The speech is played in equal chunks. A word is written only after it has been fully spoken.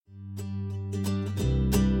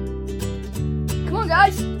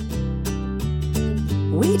guys.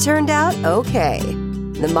 We Turned Out Okay.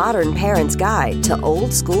 The modern parent's guide to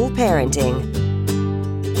old school parenting.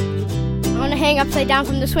 I want to hang upside down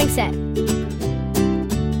from the swing set.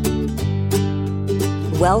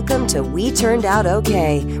 Welcome to We Turned Out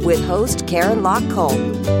Okay with host Karen Locke-Cole.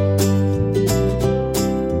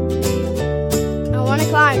 I want to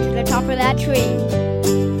climb to the top of that tree.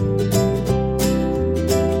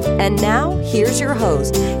 And now, here's your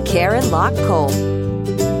host, Karen Locke-Cole.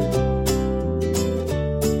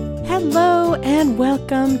 Hello and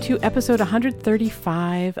welcome to episode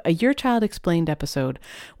 135, a Your Child Explained episode,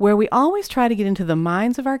 where we always try to get into the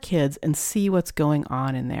minds of our kids and see what's going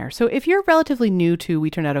on in there. So if you're relatively new to We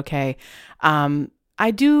Turned Out Okay, my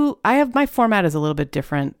format is a little bit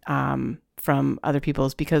different from other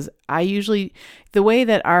people's, because the way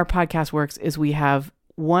that our podcast works is we have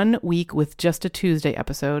 1 week with just a Tuesday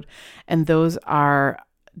episode, and those are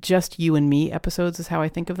just you and me episodes is how I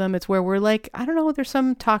think of them. It's where we're like, I don't know, there's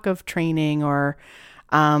some talk of training, or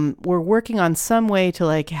we're working on some way to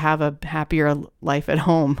like have a happier life at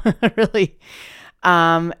home, really.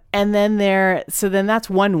 And then then that's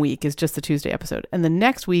 1 week is just the Tuesday episode. And the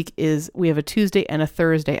next week we have a Tuesday and a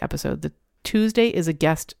Thursday episode. The Tuesday is a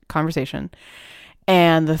guest conversation,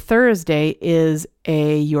 and the Thursday is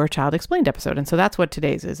a Your Child Explained episode. And so that's what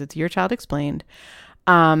today's is. It's Your Child Explained.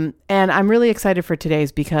 And I'm really excited for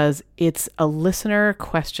today's because it's a listener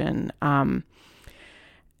question. And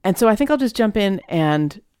so I think I'll just jump in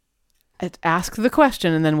and ask the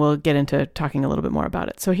question, and then we'll get into talking a little bit more about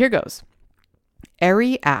it. So here goes.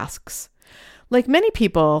 Eri asks, like many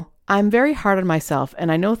people, I'm very hard on myself,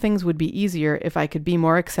 and I know things would be easier if I could be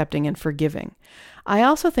more accepting and forgiving. I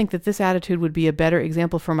also think that this attitude would be a better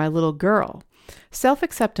example for my little girl.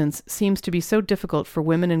 Self-acceptance seems to be so difficult for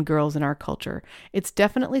women and girls in our culture. It's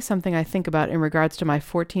definitely something I think about in regards to my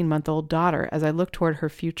 14-month-old daughter as I look toward her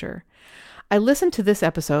future. I listened to this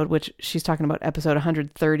episode, which she's talking about episode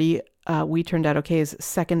 130, We Turned Out OK's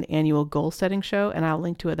second annual goal-setting show, and I'll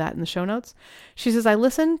link to that in the show notes. She says, I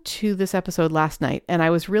listened to this episode last night, and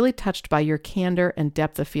I was really touched by your candor and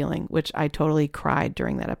depth of feeling, which I totally cried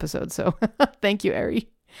during that episode. So thank you, Eri.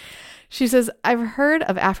 She says, I've heard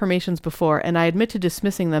of affirmations before, and I admit to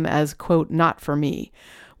dismissing them as, quote, not for me.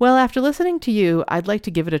 Well, after listening to you, I'd like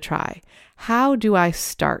to give it a try. How do I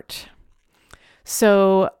start?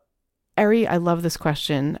 So, Eri, I love this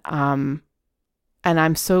question. And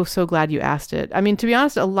I'm so glad you asked it. I mean, to be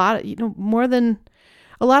honest, more than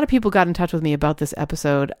a lot of people got in touch with me about this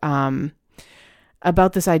episode,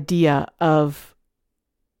 about this idea of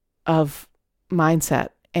mindset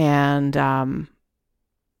and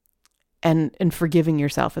forgiving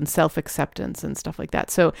yourself and self-acceptance and stuff like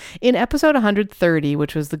that. So in episode 130,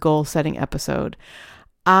 which was the goal-setting episode,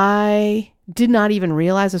 I did not even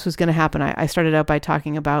realize this was going to happen. I started out by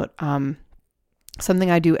talking about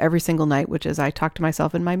something I do every single night, which is I talk to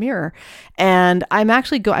myself in my mirror. And I've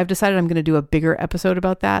decided I'm going to do a bigger episode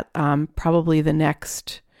about that.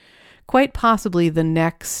 Quite possibly the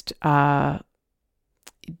next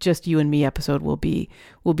just you and me episode will be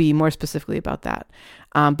more specifically about that.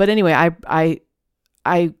 But anyway,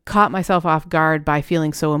 I caught myself off guard by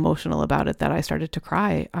feeling so emotional about it that I started to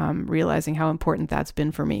cry, realizing how important that's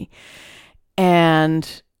been for me.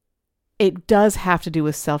 And it does have to do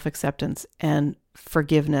with self-acceptance and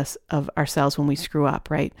forgiveness of ourselves when we screw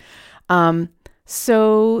up, right?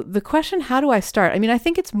 So the question, how do I start? I mean, I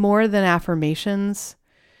think it's more than affirmations.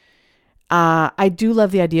 I do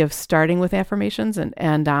love the idea of starting with affirmations, and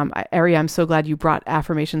Eri, I'm so glad you brought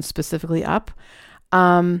affirmations specifically up.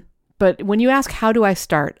 But when you ask, how do I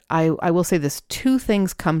start? I will say this, 2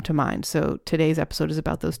 things come to mind. So today's episode is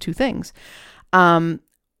about those 2 things.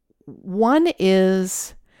 One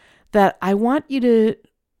is that I want you to,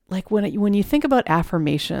 like, when you think about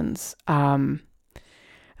affirmations,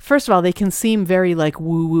 first of all, they can seem very like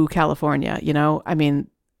woo-woo California, you know? I mean,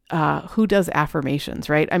 who does affirmations,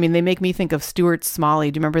 right? I mean, they make me think of Stuart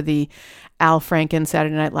Smalley. Do you remember the Al Franken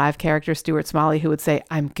Saturday Night Live character, Stuart Smalley, who would say,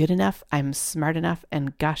 I'm good enough, I'm smart enough,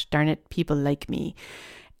 and gosh darn it, people like me.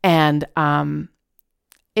 And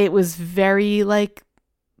it was very like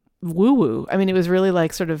woo-woo. I mean, it was really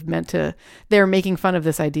like sort of meant to, they're making fun of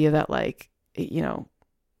this idea that like, you know,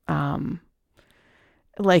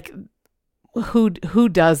 like who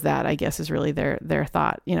does that, I guess, is really their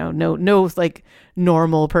thought. You know, no like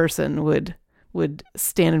normal person would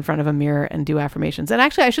stand in front of a mirror and do affirmations. And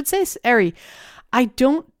actually, I should say, Eri, I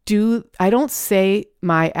don't say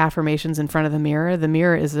my affirmations in front of the mirror. The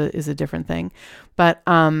mirror is a different thing. But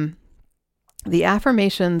the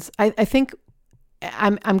affirmations, I think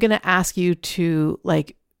I'm going to ask you to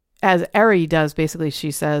like as Eri does, basically,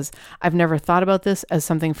 she says, I've never thought about this as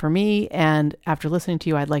something for me. And after listening to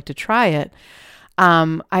you, I'd like to try it.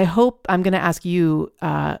 I hope I'm going to ask you,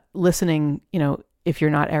 listening, if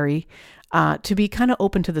you're not Eri, to be kind of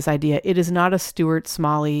open to this idea. It is not a Stuart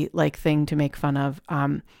Smalley like thing to make fun of.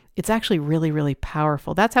 It's actually really, really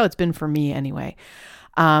powerful. That's how it's been for me anyway.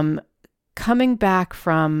 Coming back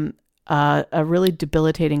from a really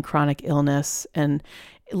debilitating chronic illness, and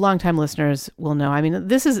longtime listeners will know. I mean,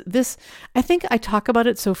 this, I think I talk about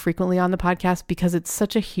it so frequently on the podcast because it's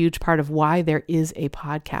such a huge part of why there is a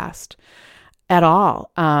podcast at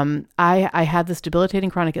all. I had this debilitating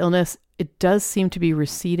chronic illness. It does seem to be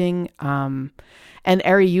receding. And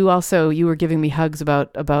Eri, you were giving me hugs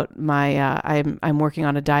about my, I'm working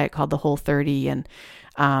on a diet called the Whole30, and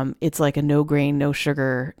it's like a no grain, no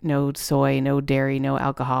sugar, no soy, no dairy, no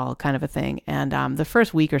alcohol kind of a thing. And the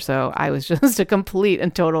first week or so, I was just a complete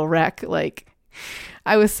and total wreck. Like,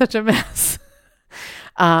 I was such a mess.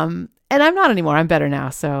 And I'm not anymore. I'm better now.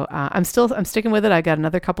 So I'm sticking with it. I got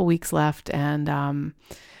another couple weeks left, and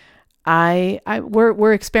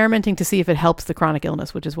we're experimenting to see if it helps the chronic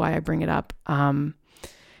illness, which is why I bring it up.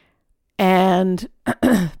 And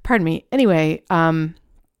pardon me. Anyway, I'm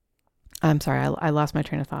sorry, I lost my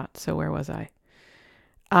train of thought. So where was I?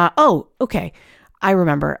 Okay. I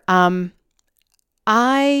remember.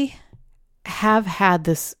 I have had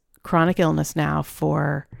this chronic illness now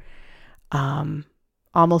for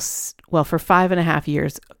for 5.5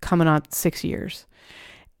 years, coming on 6 years.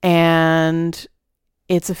 And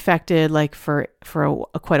it's affected, like, for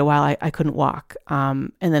quite a while, I couldn't walk.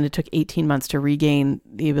 And then it took 18 months to regain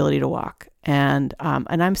the ability to walk. And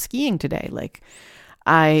I'm skiing today. Like,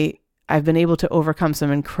 I've been able to overcome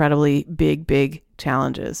some incredibly big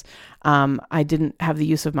challenges. I didn't have the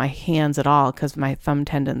use of my hands at all because my thumb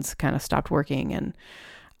tendons kind of stopped working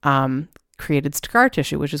and created scar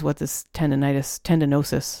tissue, which is what this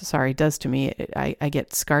tendinosis does to me. I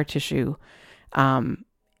get scar tissue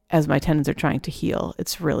as my tendons are trying to heal.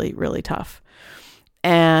 It's really, really tough.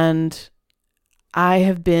 And I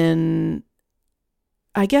have been,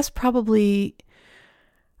 I guess probably,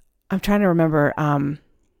 I'm trying to remember,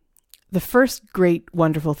 the first great,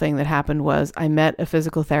 wonderful thing that happened was I met a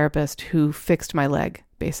physical therapist who fixed my leg,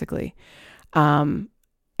 basically. And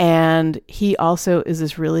he also is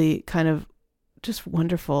this really kind of just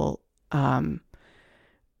wonderful,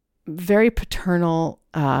 very paternal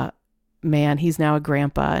man. He's now a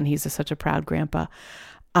grandpa, and he's such a proud grandpa.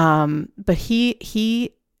 But he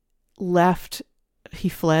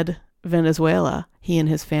fled Venezuela, he and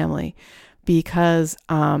his family, because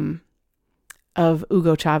of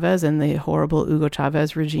Hugo Chavez and the horrible Hugo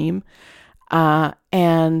Chavez regime,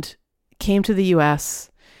 and came to the U.S.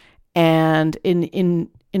 And in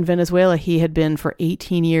Venezuela, he had been for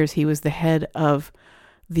 18 years. He was the head of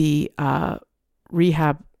the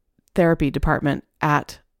rehab therapy department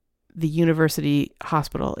at the university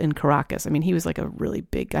hospital in Caracas. I mean, he was like a really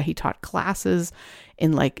big guy. He taught classes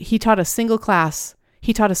he taught a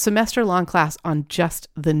semester-long class on just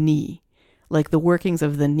the knee, like the workings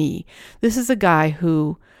of the knee. This is a guy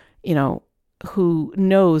who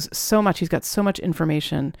knows so much. He's got so much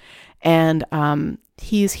information, and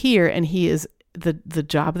he's here, and he is the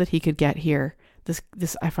job that he could get here. This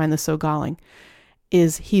I find this so galling.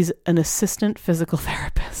 Is he's an assistant physical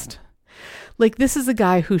therapist. Like, this is a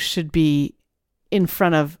guy who should be in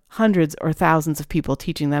front of hundreds or thousands of people,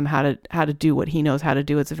 teaching them how to do what he knows how to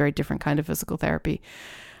do. It's a very different kind of physical therapy.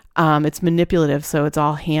 It's manipulative, so it's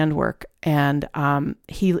all handwork. And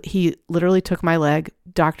he literally took my leg.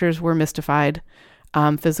 Doctors were mystified.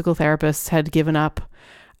 Physical therapists had given up.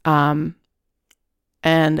 And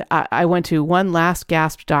I went to one last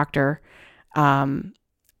gasp doctor, a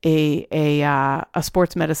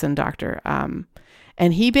sports medicine doctor.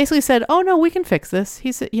 And he basically said, "Oh no, we can fix this."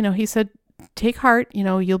 He said, "Take heart,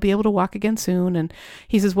 you'll be able to walk again soon." And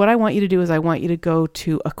he says, "What I want you to do is I want you to go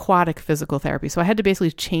to aquatic physical therapy." So I had to basically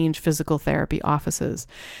change physical therapy offices.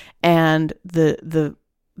 And the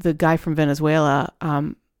guy from Venezuela,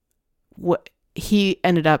 he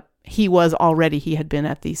had been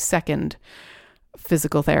at the second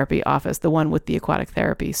physical therapy office, the one with the aquatic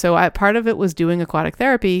therapy. So part of it was doing aquatic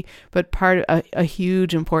therapy, but a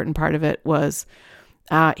huge important part of it was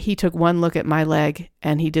he took one look at my leg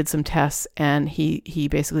and he did some tests, and he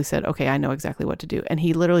basically said, "Okay, I know exactly what to do." And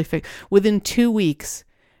he literally within 2 weeks,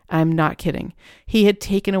 I'm not kidding, he had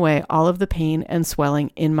taken away all of the pain and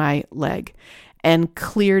swelling in my leg and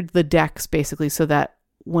cleared the decks, basically, so that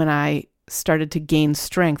when I started to gain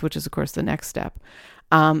strength, which is of course the next step,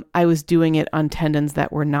 I was doing it on tendons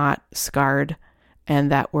that were not scarred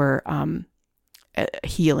and that were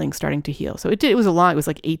starting to heal. So it was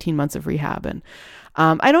like 18 months of rehab. And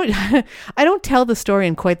I don't tell the story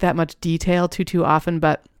in quite that much detail too often,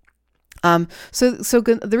 but so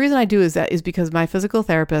the reason I do is because my physical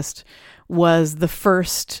therapist was the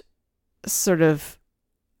first sort of,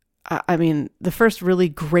 the first really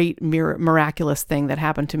great miraculous thing that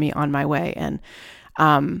happened to me on my way. And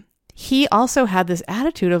he also had this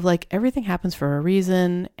attitude of like, everything happens for a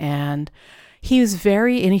reason. And he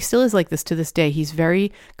still is like this to this day. He's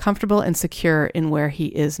very comfortable and secure in where he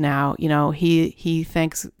is now. You know, he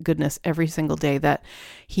thanks goodness every single day that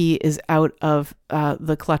he is out of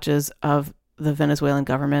the clutches of the Venezuelan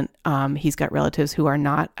government. He's got relatives who are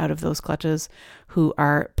not out of those clutches, who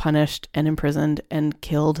are punished and imprisoned and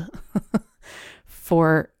killed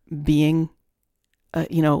for being,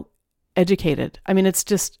 educated. I mean, it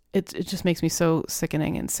just makes me so sickened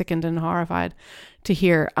and horrified to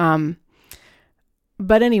hear.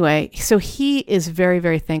 But anyway, so he is very,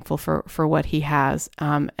 very thankful for what he has.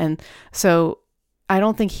 And so I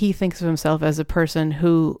don't think he thinks of himself as a person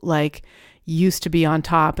who like used to be on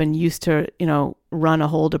top and used to, run a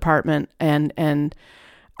whole department and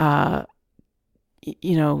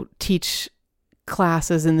teach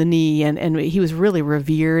classes in the knee. And he was really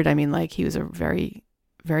revered. I mean, like he was a very,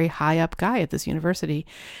 very high up guy at this university.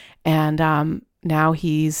 And now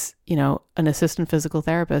he's, an assistant physical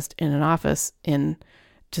therapist in an office in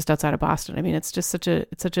just outside of Boston. I mean, it's such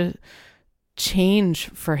a change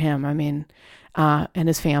for him. I mean, and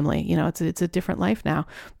his family, it's a different life now,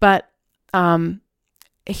 but,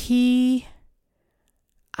 he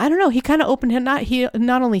kind of opened him, he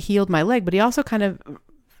not only healed my leg, but he also kind of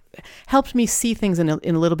helped me see things in a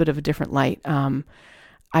little bit of a different light.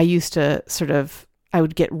 I used to I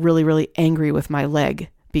would get really, really angry with my leg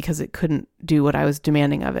because it couldn't do what I was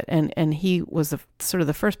demanding of it. And he was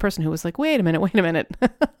the first person who was like, wait a minute.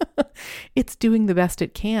 It's doing the best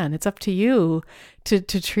it can. It's up to you to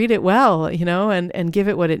treat it well, and give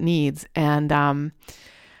it what it needs. And,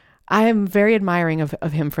 I am very admiring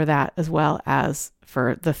of him for that, as well as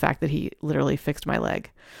for the fact that he literally fixed my leg.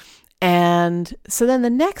 And so then the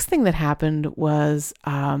next thing that happened was,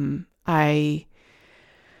 I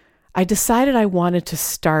decided I wanted to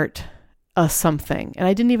start a something, and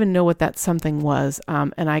I didn't even know what that something was.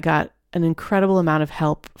 And I got an incredible amount of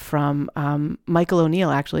help from Michael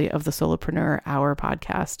O'Neill, actually, of the Solopreneur Hour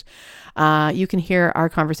podcast. You can hear our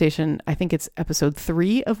conversation. I think it's episode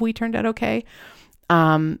 3 of We Turned Out Okay.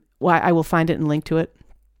 I will find it and link to it.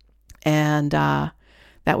 And that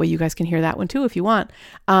way you guys can hear that one too if you want.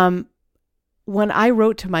 When I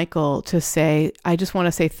wrote to Michael to say, I just want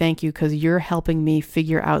to say thank you because you're helping me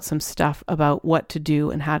figure out some stuff about what to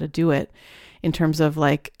do and how to do it in terms of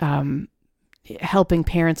like helping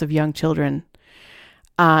parents of young children.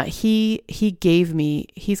 He's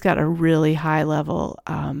got a really high level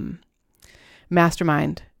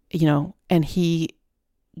mastermind, and he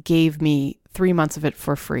gave me 3 months of it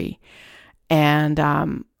for free. And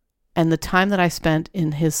the time that I spent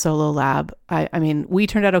in his solo lab, I mean, We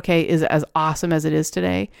Turned Out Okay is as awesome as it is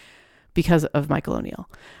today because of Michael O'Neill.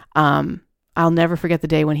 I'll never forget the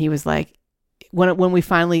day when he was like, when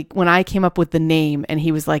I came up with the name and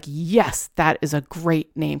he was like, yes, that is a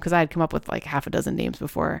great name. Cause I had come up with like half a dozen names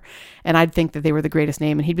before and I'd think that they were the greatest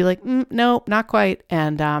name. And he'd be like, no, not quite.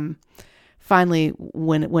 And, finally,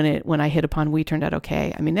 when I hit upon We Turned Out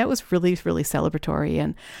Okay, I mean, that was really, really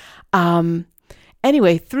celebratory. And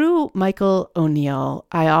anyway, through Michael O'Neill,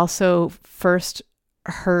 I also first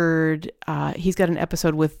heard, he's got an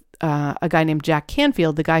episode with a guy named Jack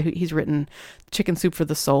Canfield, the guy he's written Chicken Soup for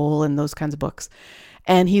the Soul and those kinds of books.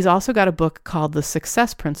 And he's also got a book called The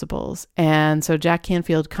Success Principles. And so Jack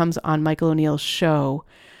Canfield comes on Michael O'Neill's show.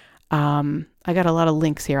 I got a lot of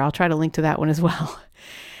links here. I'll try to link to that one as well.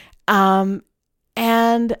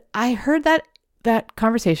 And I heard that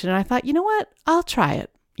conversation and I thought, you know what, I'll try it.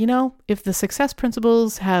 If the success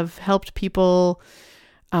principles have helped people,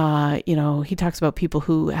 he talks about people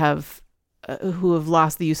who have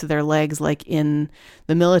lost the use of their legs, like in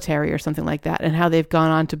the military or something like that, and how they've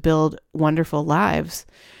gone on to build wonderful lives,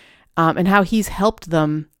 and how he's helped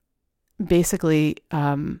them basically.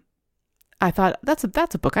 I thought that's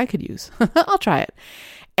a book I could use. I'll try it.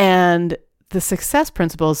 And the success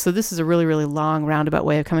principles, so this is a really, really long roundabout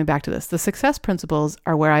way of coming back to this. The success principles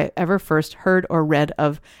are where I ever first heard or read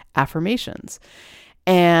of affirmations.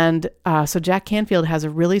 And so Jack Canfield has a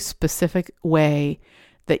really specific way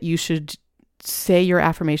that you should say your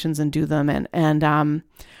affirmations and do them. And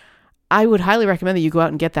I would highly recommend that you go out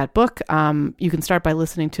and get that book. You can start by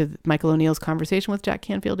listening to Michael O'Neill's conversation with Jack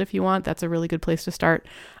Canfield if you want. That's a really good place to start.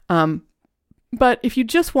 But if you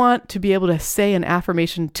just want to be able to say an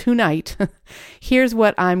affirmation tonight, here's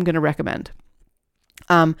what I'm going to recommend.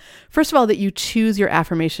 First of all, that you choose your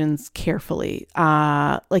affirmations carefully.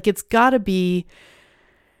 Like it's got to be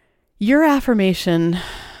your affirmation.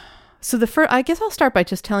 So I guess I'll start by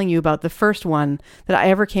just telling you about the first one that I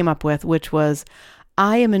ever came up with, which was,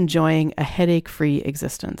 I am enjoying a headache-free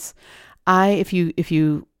existence. If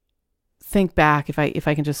you think back, if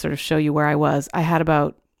I can just sort of show you where I was,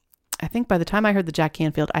 I think by the time I heard the Jack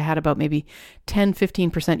Canfield, I had about maybe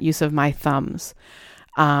 10-15% use of my thumbs.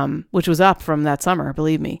 Which was up from that summer,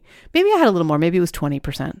 believe me. Maybe I had a little more, maybe it was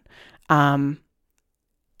 20%.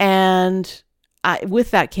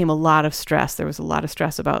 With that came a lot of stress. There was a lot of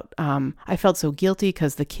stress about, I felt so guilty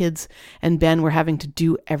because the kids and Ben were having to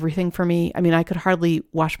do everything for me. I mean, I could hardly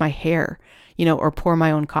wash my hair, or pour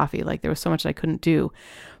my own coffee. Like there was so much I couldn't do.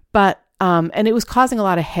 But, and it was causing a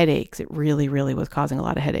lot of headaches. It really, really was causing a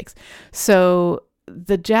lot of headaches. So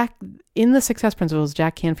in the Success Principles,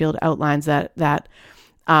 Jack Canfield outlines that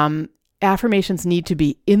affirmations need to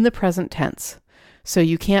be in the present tense. So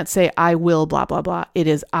you can't say, I will, blah, blah, blah. It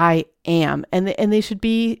is, I am. And it should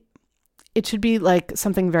be like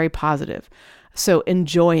something very positive. So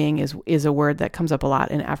enjoying is a word that comes up a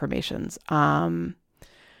lot in affirmations. I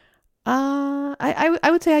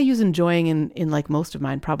would say I use enjoying in like most of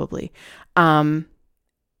mine, probably. And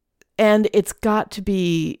it's got to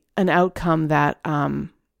be an outcome that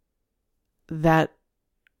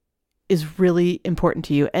is really important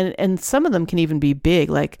to you. And some of them can even be big.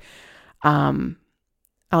 Like,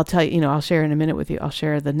 I'll tell you, I'll share in a minute with you. I'll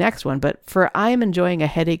share the next one, but I am enjoying a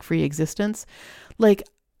headache-free existence. Like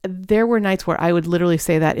there were nights where I would literally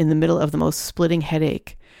say that in the middle of the most splitting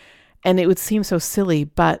headache, and it would seem so silly,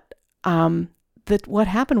 but, that what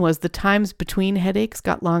happened was the times between headaches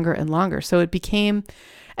got longer and longer. So it became,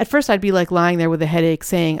 at first I'd be like lying there with a headache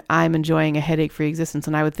saying, I'm enjoying a headache-free existence.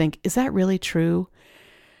 And I would think, is that really true?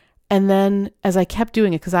 And then as I kept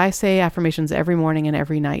doing it, because I say affirmations every morning and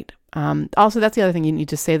every night. Also, that's the other thing, you need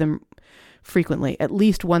to say them frequently, at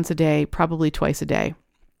least once a day, probably twice a day.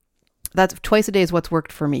 That's twice a day is what's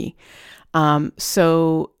worked for me.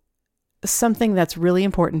 So something that's really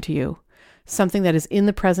important to you, something that is in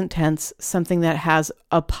the present tense, something that has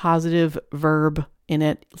a positive verb in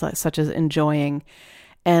it, such as enjoying,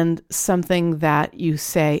 and something that you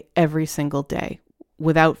say every single day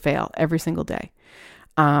without fail, every single day.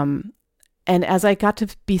 And as I got to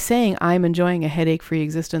be saying, I'm enjoying a headache-free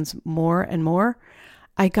existence more and more,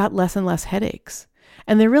 I got less and less headaches.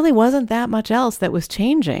 And there really wasn't that much else that was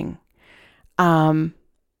changing.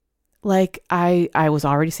 Like I was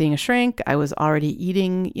already seeing a shrink. I was already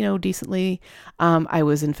eating, decently. I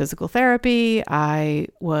was in physical therapy. I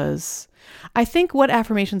think what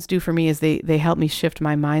affirmations do for me is they help me shift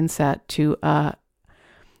my mindset to a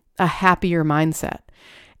happier mindset.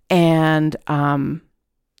 And,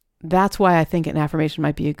 that's why I think an affirmation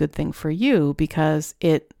might be a good thing for you, because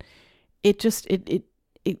it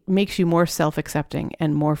makes you more self-accepting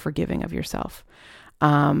and more forgiving of yourself.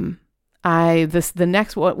 The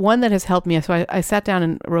next one that has helped me, so I sat down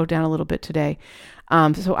and wrote down a little bit today.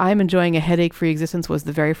 So I'm enjoying a headache-free existence was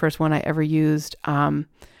the very first one I ever used. I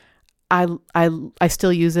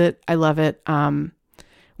still use it. I love it.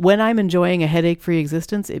 When I'm enjoying a headache-free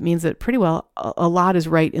existence, it means that pretty well a lot is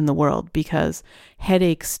right in the world, because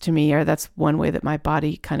headaches to me that's one way that my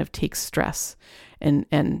body kind of takes stress and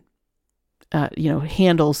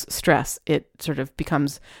handles stress. It sort of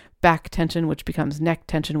becomes back tension, which becomes neck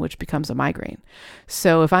tension, which becomes a migraine.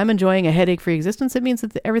 So if I'm enjoying a headache-free existence, it means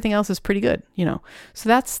that everything else is pretty good, So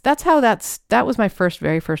that was my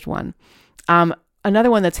very first one. Another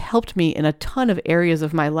one that's helped me in a ton of areas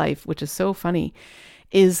of my life, which is so funny,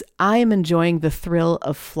 is I am enjoying the thrill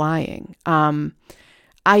of flying.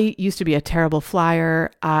 I used to be a terrible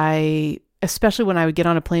flyer. Especially when I would get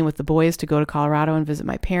on a plane with the boys to go to Colorado and visit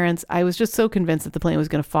my parents, I was just so convinced that the plane was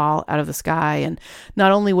going to fall out of the sky. And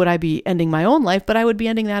not only would I be ending my own life, but I would be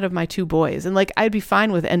ending that of my two boys. And I'd be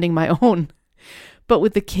fine with ending my own. But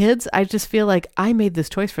with the kids, I just feel like I made this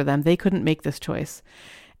choice for them. They couldn't make this choice.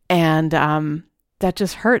 And, that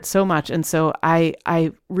just hurt so much. And so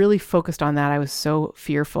I really focused on that. I was so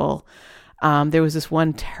fearful. There was this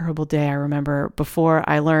one terrible day I remember before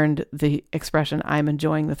I learned the expression, I'm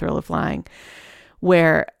enjoying the thrill of flying,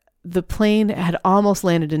 where the plane had almost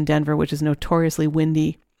landed in Denver, which is notoriously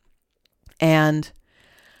windy. And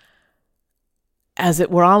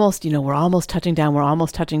we're almost touching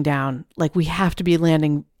down. Like we have to be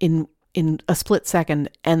landing in a split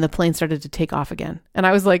second, and the plane started to take off again. And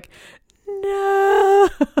I was like, no.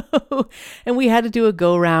 no. And we had to do a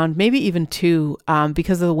go round, maybe even two,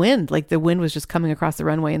 because of the wind. Like the wind was just coming across the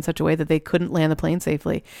runway in such a way that they couldn't land the plane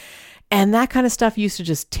safely. And that kind of stuff used to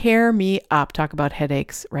just tear me up. Talk about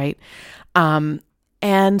headaches, right?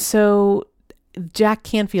 And so Jack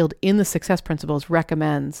Canfield in the Success Principles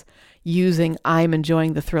recommends using I'm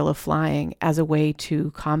enjoying the thrill of flying as a way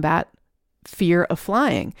to combat fear of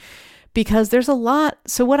flying, because there's a lot.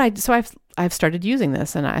 So I've started using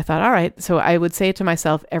this, and I thought, all right, so I would say it to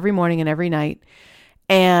myself every morning and every night.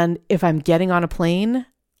 And if I'm getting on a plane,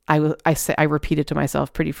 I repeat it to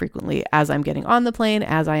myself pretty frequently as I'm getting on the plane,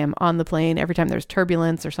 as I am on the plane. Every time there's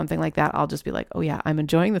turbulence or something like that, I'll just be like, oh yeah, I'm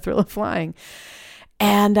enjoying the thrill of flying.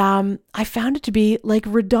 And I found it to be like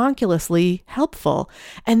redonkulously helpful.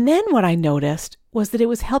 And then what I noticed was that it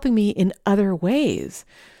was helping me in other ways.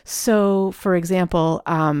 So for example,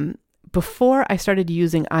 before I started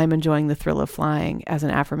using I'm enjoying the thrill of flying as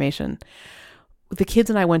an affirmation, the kids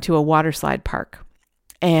and I went to a water slide park,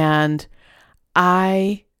 and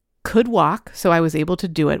I could walk, so I was able to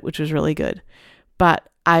do it, which was really good. But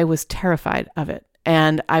I was terrified of it.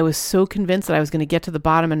 And I was so convinced that I was going to get to the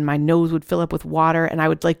bottom and my nose would fill up with water, and I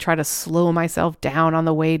would like try to slow myself down on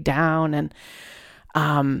the way down. And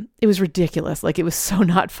it was ridiculous. Like it was so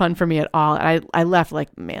not fun for me at all. And I left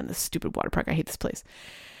like, man, this stupid water park. I hate this place.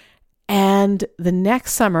 And the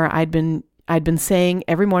next summer I'd been saying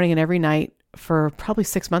every morning and every night for probably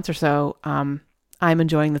 6 months or so, I'm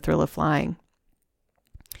enjoying the thrill of flying.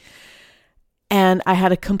 And I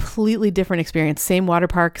had a completely different experience. Same water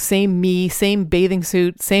park, same me, same bathing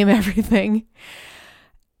suit, same everything.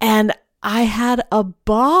 And I had a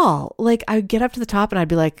ball. Like I'd get up to the top and I'd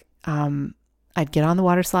be like, I'd get on the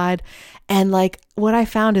water slide. And like what I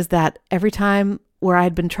found is that every time where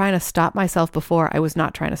I'd been trying to stop myself before, I was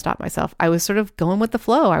not trying to stop myself. I was sort of going with the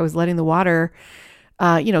flow. I was letting the water,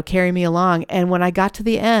 carry me along. And when I got to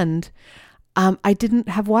the end, I didn't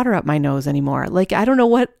have water up my nose anymore. Like, I don't know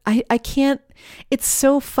what, I can't, it's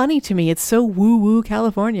so funny to me. It's so woo-woo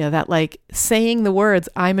California that like saying the words,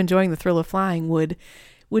 I'm enjoying the thrill of flying would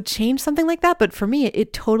change something like that. But for me,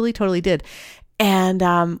 it totally, totally did. And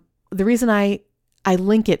the reason I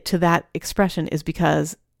link it to that expression is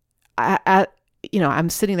because I'm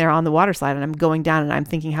sitting there on the water slide and I'm going down and I'm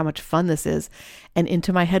thinking how much fun this is. And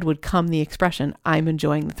into my head would come the expression, I'm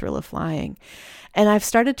enjoying the thrill of flying. And I've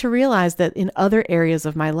started to realize that in other areas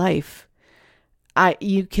of my life,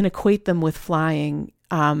 you can equate them with flying,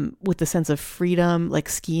 with the sense of freedom. Like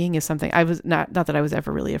skiing is something I was not that I was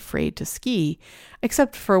ever really afraid to ski,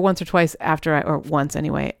 except for once or twice the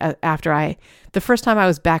first time I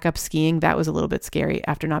was back up skiing, that was a little bit scary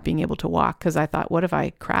after not being able to walk. Cause I thought, what if I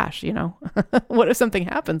crash, what if something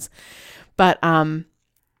happens? But other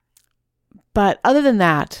than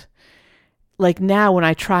that, like now when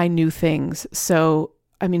I try new things, so,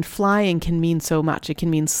 I mean, flying can mean so much. It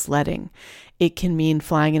can mean sledding. It can mean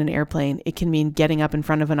flying in an airplane. It can mean getting up in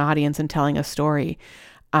front of an audience and telling a story.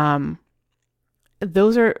 It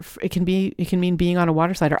can mean being on a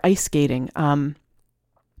water slide or ice skating.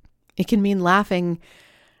 It can mean laughing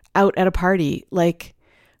out at a party. Like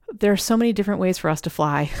there are so many different ways for us to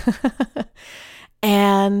fly.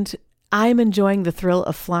 And I'm enjoying the thrill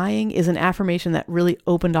of flying is an affirmation that really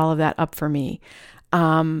opened all of that up for me.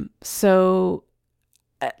 So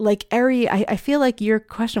like Ari, I feel like your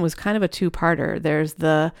question was kind of a two-parter. There's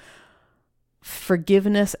the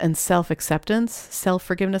forgiveness and self-acceptance,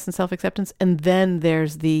 and then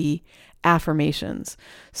there's the affirmations.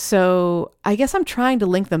 So I guess I'm trying to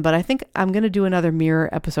link them, but I think I'm going to do another mirror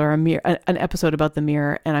episode or an episode about the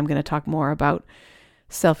mirror, and I'm going to talk more about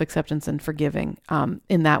self-acceptance and forgiving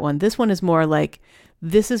in that one. This one is more like,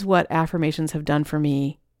 this is what affirmations have done for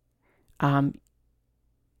me. And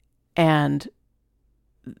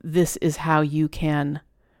this is how you can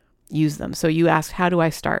use them. So you asked, how do I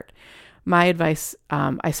start? My advice,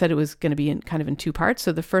 I said it was going to be in two parts.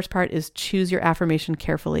 So the first part is choose your affirmation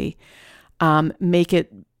carefully. Make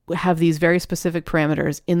it have these very specific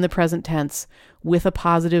parameters in the present tense with a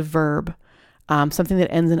positive verb, something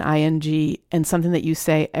that ends in ing, and something that you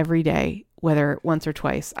say every day, whether once or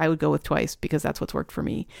twice. I would go with twice because that's what's worked for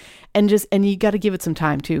me. And you got to give it some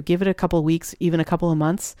time too. Give it a couple of weeks, even a couple of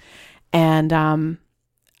months. And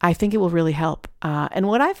I think it will really help. And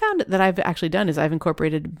what I found that I've actually done is I've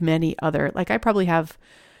incorporated many other, like I probably have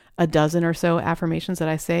a dozen or so affirmations that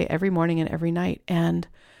I say every morning and every night. And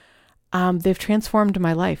they've transformed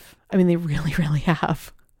my life. I mean, they really, really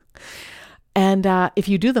have. And if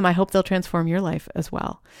you do them, I hope they'll transform your life as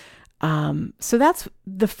well. So that's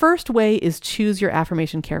the first way, is choose your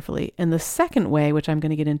affirmation carefully. And the second way, which I'm going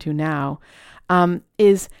to get into now,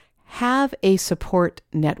 is have a support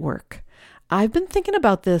network. I've been thinking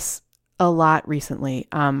about this a lot recently.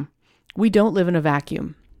 We don't live in a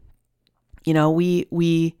vacuum. You know, we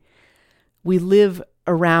live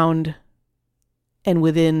around and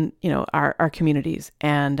within, you know, our communities.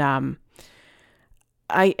 And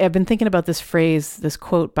I've been thinking about this phrase, this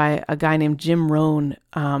quote by a guy named Jim Rohn.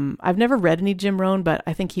 I've never read any Jim Rohn, but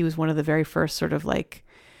I think he was one of the very first sort of like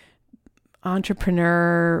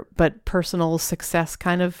entrepreneur, but personal success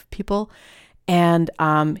kind of people. And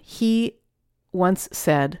he once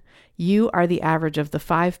said, "You are the average of the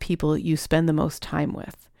 5 people you spend the most time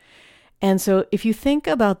with." And so if you think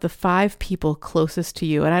about the 5 people closest to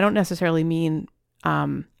you, and I don't necessarily mean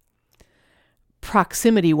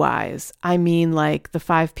proximity wise, I mean like the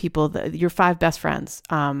 5 people, your 5 best friends,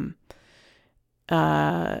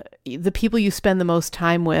 the people you spend the most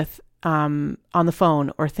time with on the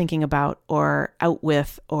phone or thinking about or out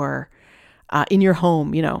with or in your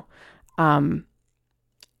home, you know.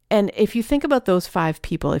 And if you think about those 5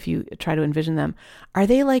 people, if you try to envision them, are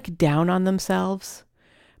they like down on themselves?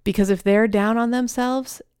 Because if they're down on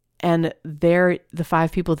themselves and they're the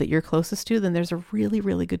 5 people that you're closest to, then there's a really,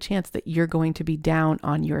 really good chance that you're going to be down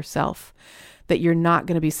on yourself, that you're not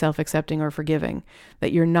going to be self-accepting or forgiving,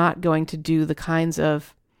 that you're not going to do the kinds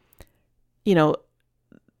of, you know,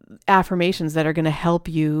 affirmations that are going to help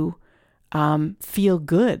you feel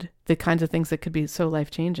good, the kinds of things that could be so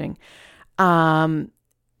life-changing.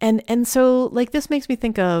 And so like this makes me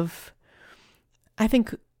think of, I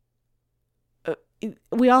think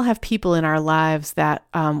we all have people in our lives that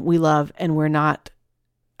we love, and we're not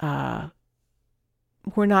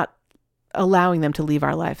allowing them to leave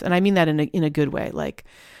our lives. And I mean that in a good way, like,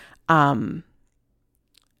 you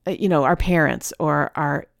know, our parents or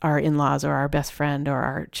our in-laws or our best friend or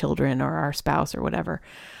our children or our spouse or whatever.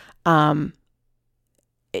 I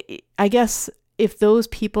guess if those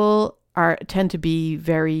people tend to be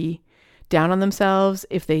very down on themselves,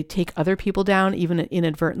 if they take other people down, even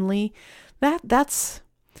inadvertently, that's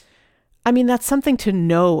something to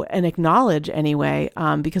know and acknowledge anyway.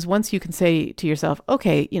 Because once you can say to yourself,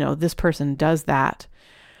 okay, you know, this person does that,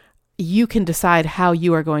 you can decide how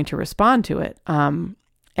you are going to respond to it.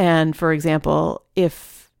 And for example,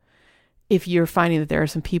 if you're finding that there are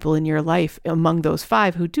some people in your life among those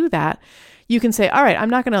 5 who do that, you can say, all right, I'm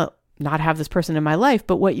not going to not have this person in my life.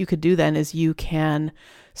 But what you could do then is you can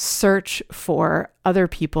search for other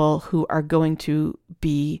people who are going to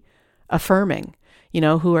be affirming, you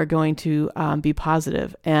know, who are going to be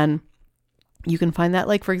positive. And you can find that,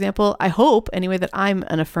 like, for example, I hope anyway, that I'm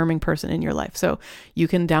an affirming person in your life. So you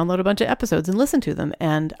can download a bunch of episodes and listen to them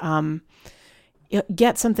and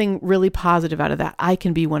get something really positive out of that. I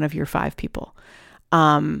can be one of your 5 people.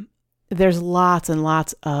 There's lots and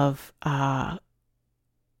lots of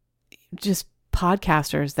just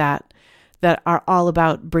podcasters that are all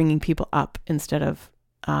about bringing people up instead of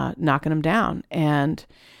knocking them down. And,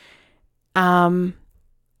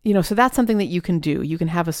 you know, so that's something that you can do. You can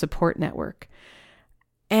have a support network.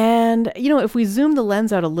 And, you know, if we zoom the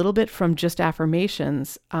lens out a little bit from just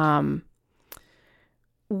affirmations,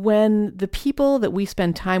 when the people that we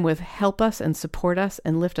spend time with help us and support us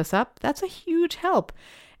and lift us up, that's a huge help.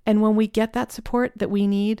 And when we get that support that we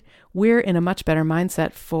need, we're in a much better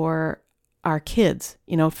mindset for our kids,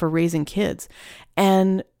 you know, for raising kids.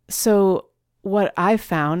 And so what I've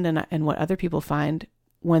found and what other people find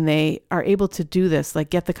when they are able to do this, like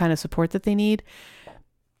get the kind of support that they need,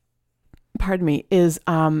 is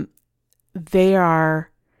they are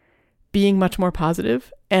being much more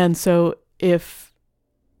positive. And so if,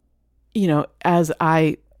 you know, as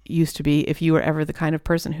I used to be, if you were ever the kind of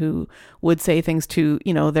person who would say things to,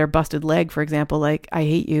 you know, their busted leg, for example, like, I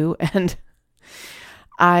hate you and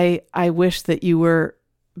I wish that you were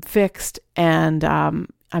fixed, and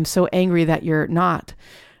I'm so angry that you're not,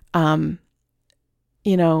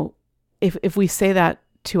 you know, if we say that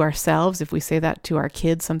to ourselves, if we say that to our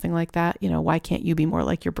kids, something like that, you know, why can't you be more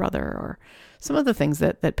like your brother, or some of the things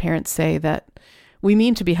that parents say that we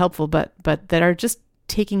mean to be helpful, but that are just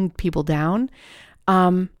taking people down.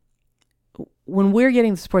 When we're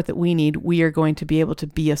getting the support that we need, we are going to be able to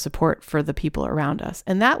be a support for the people around us,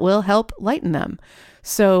 and that will help lighten them.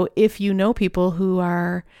 So if you know people who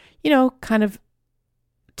are, you know, kind of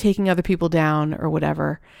taking other people down or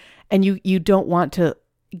whatever, and you don't want to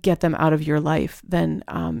get them out of your life, then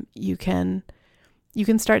you can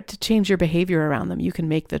start to change your behavior around them. You can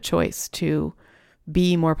make the choice to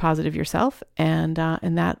be more positive yourself, and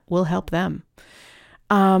that will help them.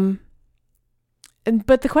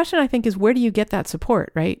 But the question, I think, is, where do you get that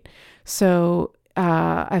support, right? So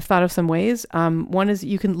I've thought of some ways. One is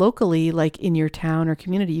you can locally, like in your town or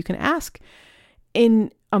community, you can ask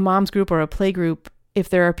in a mom's group or a play group, if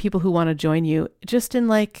there are people who want to join you, just in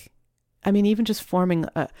like, I mean, even just forming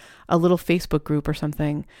a little Facebook group or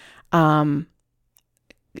something, call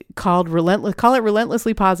it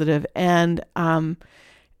Relentlessly Positive, and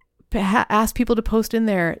ask people to post in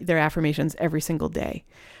their affirmations every single day.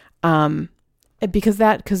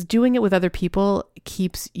 Because doing it with other people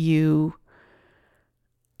keeps you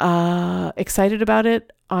excited about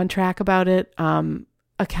it, on track about it,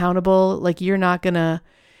 accountable. Like, you're not gonna,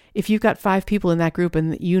 if you've got 5 people in that group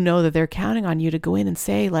and you know that they're counting on you to go in and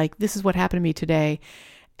say, like, this is what happened to me today,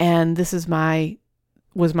 and this is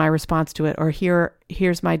was my response to it, or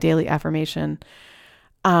here's my daily affirmation.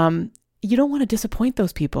 You don't want to disappoint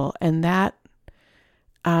those people, and that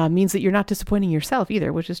means that you're not disappointing yourself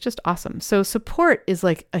either, which is just awesome. So support is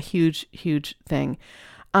like a huge, huge thing.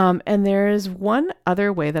 And there's one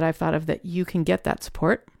other way that I've thought of that you can get that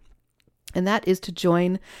support, and that is to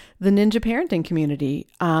join the Ninja Parenting community.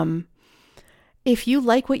 If you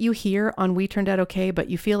like what you hear on We Turned Out Okay, but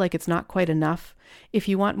you feel like it's not quite enough, if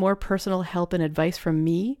you want more personal help and advice from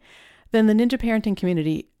me, then the Ninja Parenting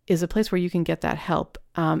community is a place where you can get that help.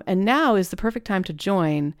 And now is the perfect time to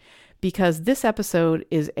join, because this episode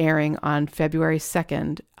is airing on February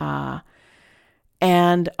 2nd.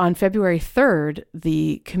 And on February 3rd,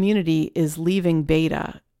 the community is leaving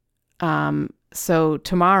beta. So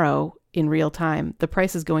tomorrow, in real time, the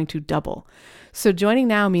price is going to double. So joining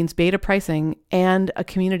now means beta pricing and a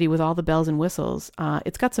community with all the bells and whistles.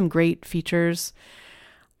 It's got some great features.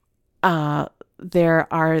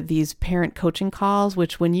 There are these parent coaching calls,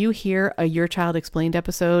 which when you hear a Your Child Explained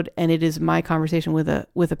episode, and it is my conversation with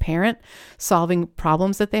a parent solving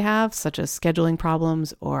problems that they have, such as scheduling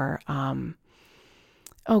problems or,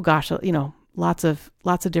 lots of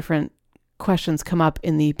different questions come up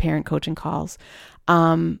in the parent coaching calls.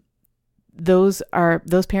 Those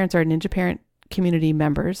parents are Ninja Parent community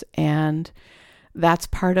members, and that's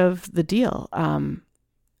part of the deal.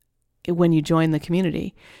 When you join the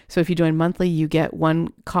community. So if you join monthly, you get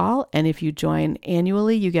 1 call. And if you join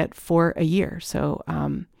annually, you get 4 a year. So,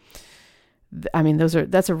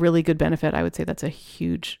 that's a really good benefit. I would say that's a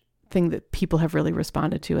huge thing that people have really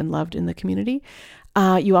responded to and loved in the community.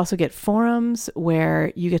 You also get forums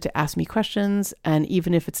where you get to ask me questions. And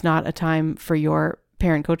even if it's not a time for your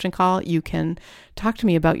parent coaching call, you can talk to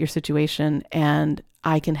me about your situation and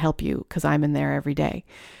I can help you, because I'm in there every day.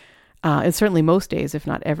 And certainly most days, if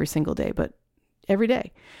not every single day, but every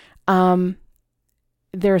day.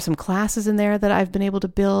 There are some classes in there that I've been able to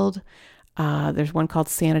build. There's one called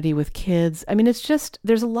Sanity with Kids. I mean,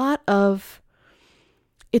 there's a lot of,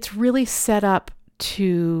 it's really set up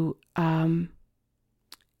to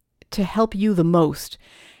help you the most.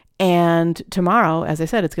 And tomorrow, as I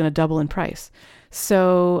said, it's going to double in price.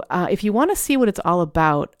 So if you want to see what it's all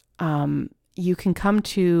about, you can come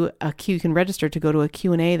to you can register to go to a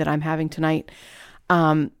Q&A that I'm having tonight.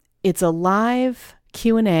 It's a live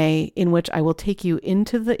Q&A in which I will take you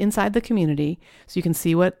inside the community, so you can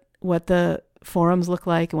see what the forums look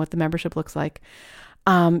like and what the membership looks like.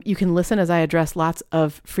 You can listen as I address lots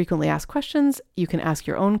of frequently asked questions. You can ask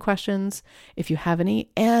your own questions if you have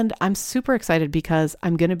any. And I'm super excited because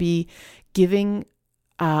I'm going to be giving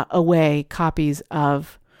away copies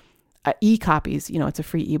of e-copies. It's a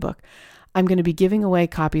free ebook. I'm going to be giving away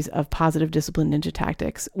copies of Positive Discipline Ninja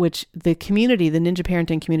Tactics, which the community, the Ninja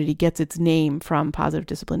Parenting community, gets its name from Positive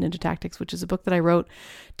Discipline Ninja Tactics, which is a book that I wrote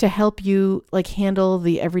to help you handle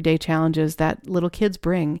the everyday challenges that little kids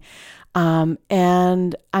bring.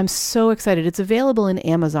 And I'm so excited. It's available in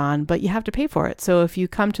Amazon, but you have to pay for it. So if you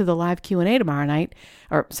come to the live Q&A tonight,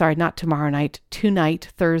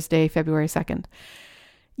 Thursday, February 2nd,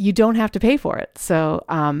 you don't have to pay for it. So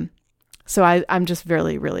I'm just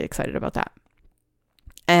really, really excited about that.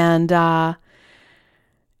 And,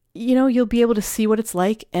 you'll be able to see what it's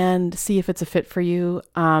like and see if it's a fit for you.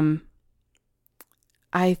 I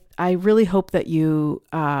really hope that you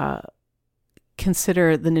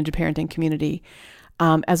consider the Ninja Parenting community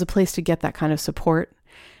as a place to get that kind of support.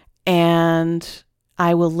 And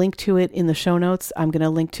I will link to it in the show notes. I'm going to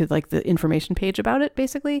link to the information page about it,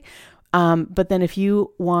 basically. But then if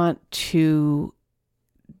you want to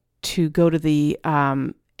go to the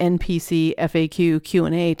NPC FAQ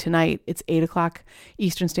Q&A tonight, it's 8:00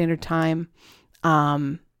 Eastern Standard Time.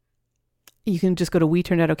 You can just go to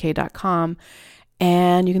WeTurnedOutOK.com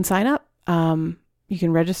and you can sign up. You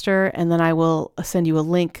can register, and then I will send you a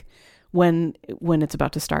link when it's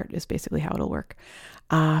about to start, is basically how it'll work.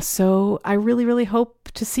 So I really, really hope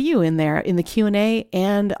to see you in there in the Q&A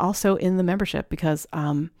and also in the membership, because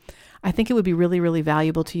I think it would be really, really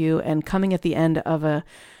valuable to you. And coming at the end of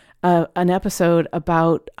an episode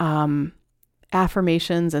about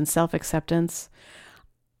affirmations and self-acceptance,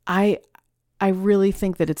 I really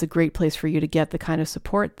think that it's a great place for you to get the kind of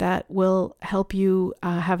support that will help you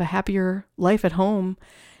have a happier life at home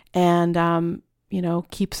and,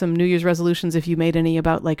 keep some New Year's resolutions if you made any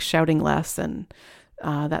about like shouting less and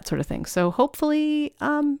that sort of thing. So hopefully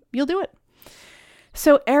you'll do it.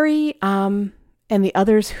 So Ari and the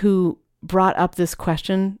others who brought up this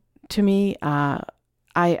question to me,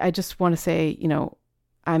 I just want to say,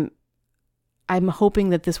 I'm hoping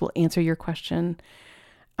that this will answer your question.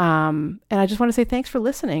 And I just want to say thanks for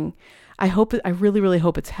listening. I really, really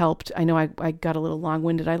hope it's helped. I know I got a little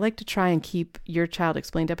long-winded. I like to try and keep Your Child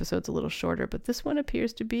Explained episodes a little shorter, but this one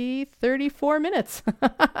appears to be 34 minutes.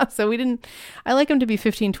 So I like them to be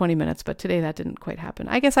 15, 20 minutes, but today that didn't quite happen.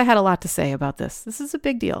 I guess I had a lot to say about this. This is a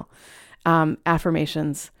big deal.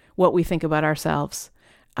 Affirmations, what we think about ourselves.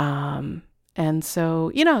 And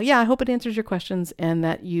so, I hope it answers your questions and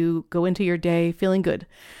that you go into your day feeling good.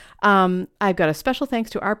 I've got a special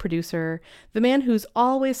thanks to our producer, the man who's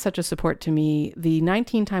always such a support to me, the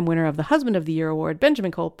 19-time winner of the Husband of the Year Award,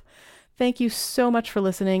 Benjamin Kolp. Thank you so much for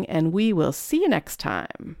listening, and we will see you next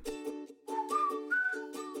time.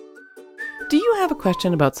 Do you have a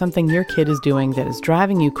question about something your kid is doing that is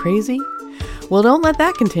driving you crazy? Well, don't let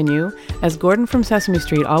that continue. As Gordon from Sesame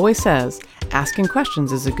Street always says, asking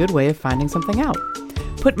questions is a good way of finding something out.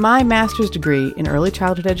 Put my master's degree in early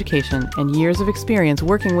childhood education and years of experience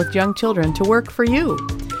working with young children to work for you.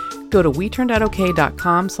 Go to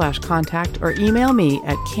WeTurnedOutOK.com/contact or email me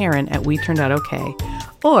at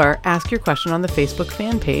Karen@WeTurnedOutOK, or ask your question on the Facebook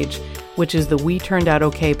fan page, which is the We Turned Out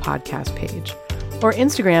OK podcast page, or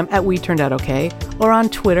Instagram at We Turned Out OK, or on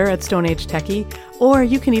Twitter at Stone Age Techie, or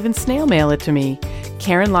you can even snail mail it to me,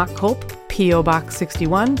 Karen Locke Kolp, P.O. Box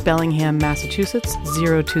 61, Bellingham, Massachusetts,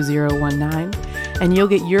 02019, and you'll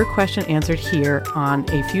get your question answered here on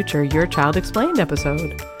a future Your Child Explained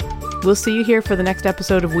episode. We'll see you here for the next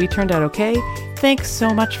episode of We Turned Out OK. Thanks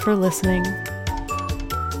so much for listening.